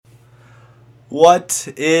What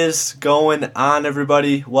is going on,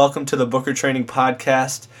 everybody? Welcome to the Booker Training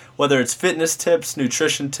Podcast. Whether it's fitness tips,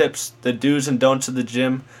 nutrition tips, the do's and don'ts of the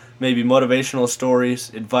gym, maybe motivational stories,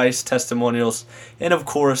 advice, testimonials, and of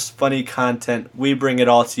course, funny content, we bring it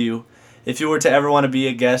all to you. If you were to ever want to be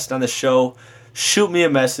a guest on the show, shoot me a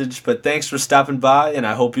message, but thanks for stopping by, and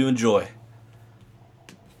I hope you enjoy.